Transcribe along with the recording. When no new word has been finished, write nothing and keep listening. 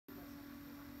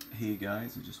Hey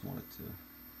guys, I just wanted to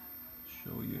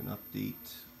show you an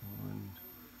update on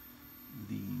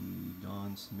the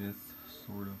Don Smith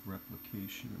sort of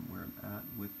replication and where I'm at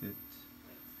with it.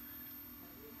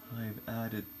 I've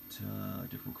added a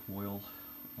different coil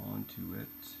onto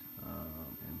it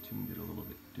and tuned it a little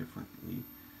bit differently.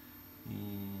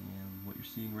 And what you're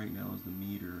seeing right now is the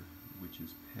meter, which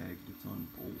is pegged. It's on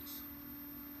bolts.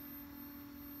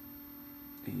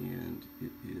 And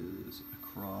it is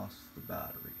across the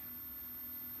battery.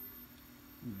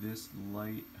 This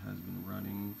light has been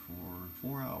running for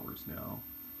 4 hours now.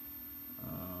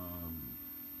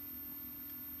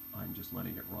 I'm just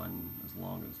letting it run as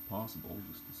long as possible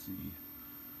just to see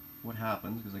what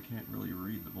happens, because I can't really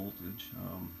read the voltage.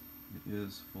 It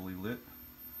is fully lit.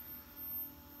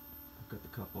 I've got the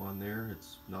cup on there.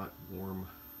 It's not warm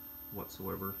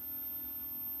whatsoever,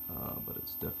 but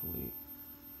it's definitely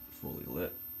fully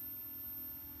lit.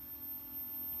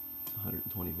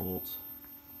 120 volts.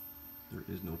 There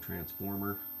is no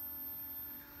transformer.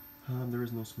 There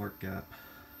is no smart gap,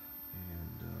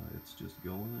 and it's just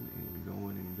going and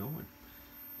going and going.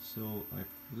 So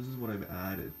this is what I've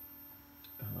added.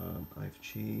 I've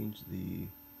changed the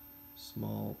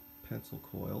small pencil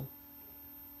coil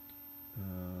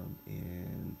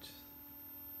and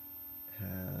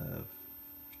have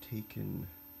taken,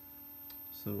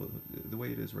 so the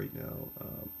way it is right now,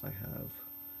 I have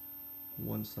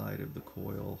one side of the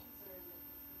coil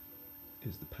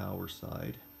is the power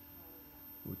side,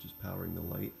 which is powering the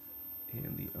light,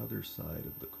 and the other side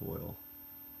of the coil,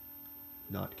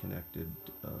 not connected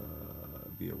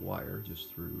via wire,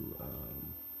 just through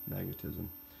magnetism,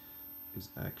 is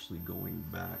actually going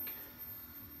back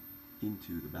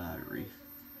into the battery.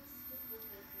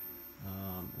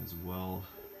 As well,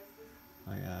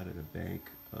 I added a bank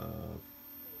of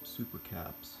super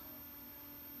caps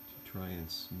to try and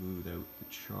smooth out the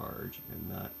charge, and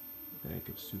that bank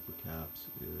of super caps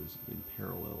is in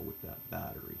parallel with that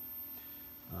battery.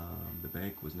 The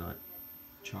bank was not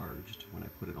charged when I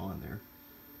put it on there.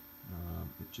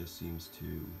 It just seems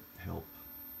to help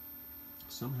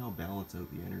somehow balance out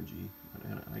the energy,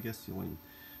 and I guess the only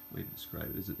way to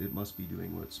describe it is it must be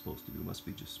doing what it's supposed to do. It must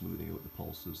be just smoothing out the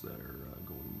pulses that are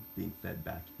being fed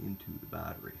back into the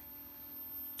battery.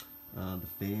 The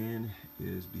fan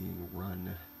is being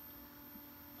run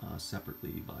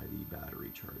separately by the battery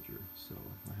charger. So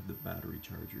I have the battery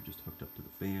charger just hooked up to the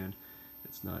fan.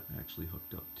 It's not actually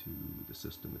hooked up to the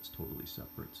system. It's totally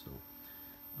separate. So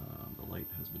the light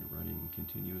has been running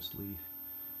continuously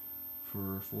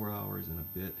for 4 hours and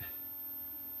a bit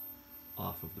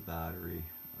off of the battery,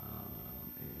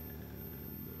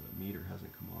 and the meter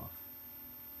hasn't come off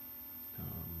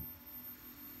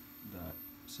that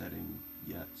setting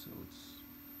yet, so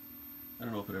I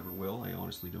don't know if it ever will. I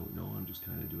honestly don't know. I'm just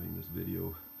kind of doing this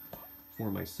video for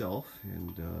myself,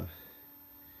 and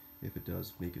if it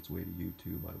does make its way to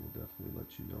YouTube, I will definitely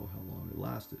let you know how long it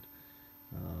lasted.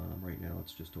 Right now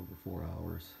it's just over 4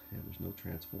 hours, and there's no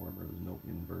transformer, there's no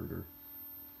inverter.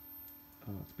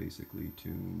 It's basically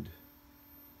tuned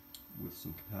with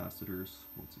some capacitors.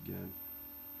 Once again,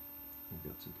 I've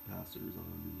got some capacitors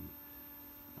on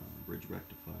the bridge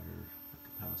rectifier,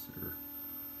 a capacitor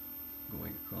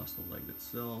going across the light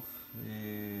itself,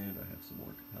 and I have some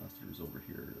more capacitors over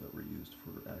here that were used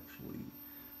for actually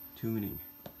tuning.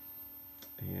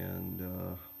 And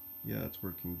yeah, it's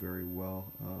working very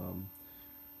well.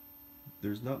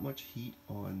 There's not much heat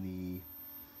on the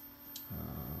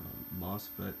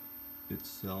MOSFET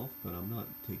itself, but I'm not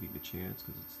taking a chance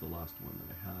because it's the last one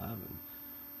that I have and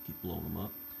keep blowing them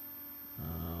up.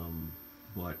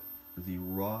 But the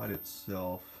rod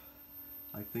itself,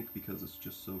 I think because it's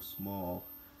just so small,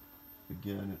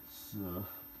 again, it's you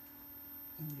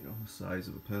know, the size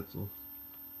of a pencil,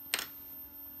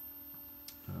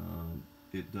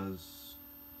 it does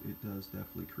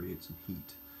definitely create some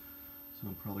heat. So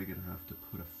I'm probably going to have to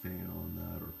put a fan on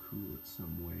that or cool it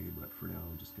some way, but for now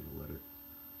I'm just going to let it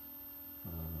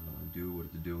do what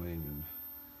it's doing and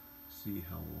see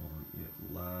how long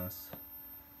it lasts.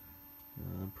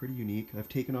 Pretty unique. I've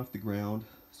taken off the ground,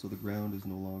 so the ground is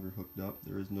no longer hooked up.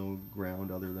 There is no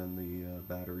ground other than the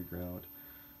battery ground.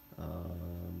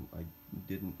 I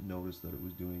didn't notice that it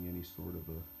was doing any sort of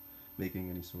making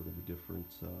any sort of a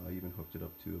difference. I even hooked it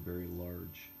up to a very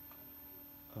large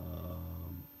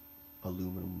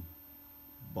aluminum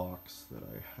box that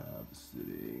I have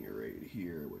sitting right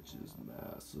here, which is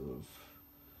massive.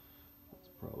 It's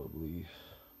probably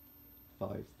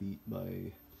 5 feet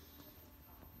by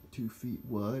 2 feet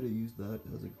wide. I used that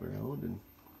as a ground, and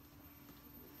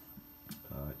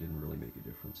it didn't really make a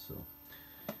difference. So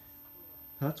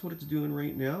that's what it's doing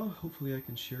right now. Hopefully I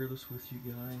can share this with you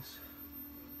guys.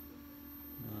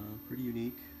 Pretty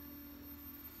unique.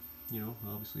 You know,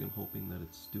 obviously I'm hoping that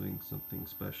it's doing something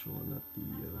special and that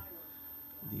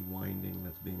the winding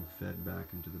that's being fed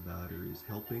back into the battery is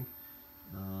helping.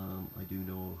 I do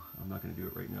know, I'm not going to do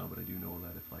it right now, but I do know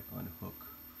that if I unhook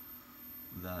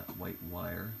that white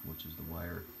wire, which is the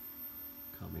wire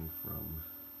coming from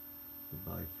the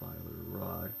bifilar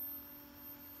rod,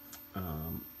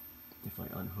 if I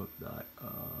unhook that,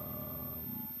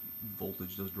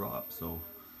 voltage does drop. So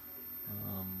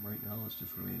right now it's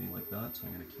just remaining like that, so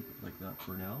I'm going to keep it like that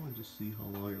for now and just see how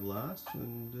long it lasts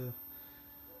and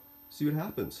see what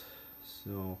happens.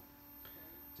 So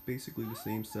it's basically the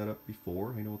same setup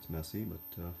before. I know it's messy, but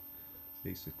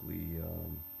basically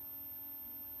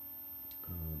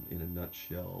in a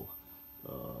nutshell,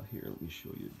 here, let me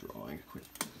show you a drawing, a quick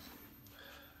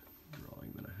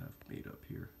drawing that I have made up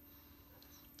here.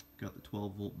 Got the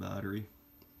 12-volt battery.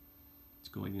 It's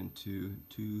going into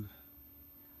two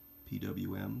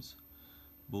PWMs.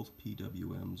 Both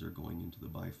PWMs are going into the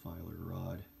bifilar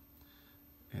rod,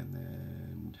 and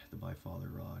then the bifilar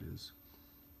rod is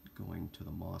going to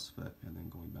the MOSFET and then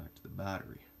going back to the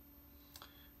battery.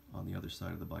 On the other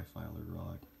side of the bifilar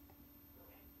rod,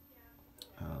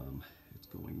 it's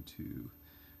going to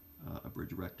a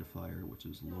bridge rectifier, which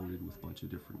is loaded with a bunch of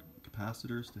different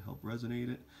capacitors to help resonate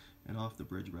it, and off the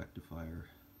bridge rectifier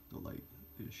the light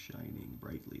is shining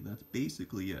brightly. That's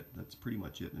basically it. That's pretty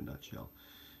much it in a nutshell.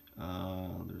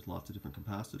 There's lots of different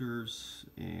capacitors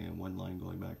and one line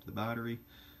going back to the battery,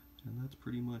 and that's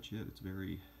pretty much it. It's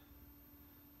very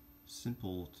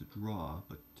simple to draw,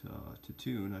 but to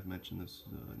tune, I've mentioned this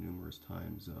numerous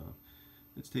times,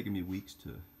 it's taken me weeks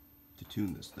to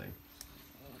tune this thing,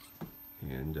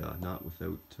 and not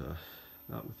without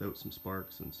some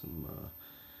sparks and some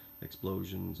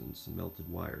explosions and some melted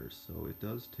wires. So it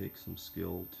does take some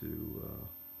skill to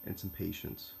and some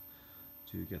patience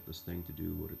to get this thing to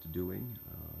do what it's doing.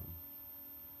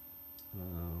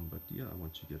 But yeah,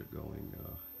 once you get it going,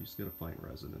 you just gotta find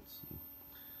resonance. And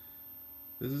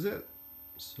this is it.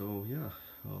 So yeah,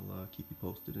 I'll keep you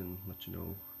posted and let you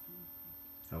know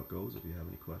how it goes. If you have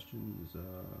any questions,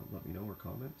 let me know, or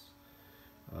comments.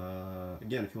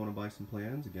 Again, if you want to buy some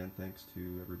plans, again, thanks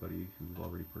to everybody who's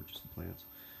already purchased the plans.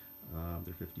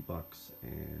 They're $50,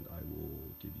 and I will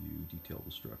give you detailed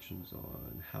instructions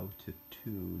on how to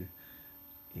tune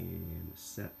and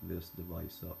set this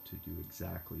device up to do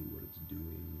exactly what it's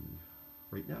doing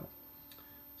right now.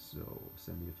 So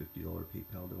send me a $50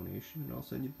 PayPal donation and I'll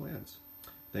send you plans.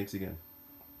 Thanks again.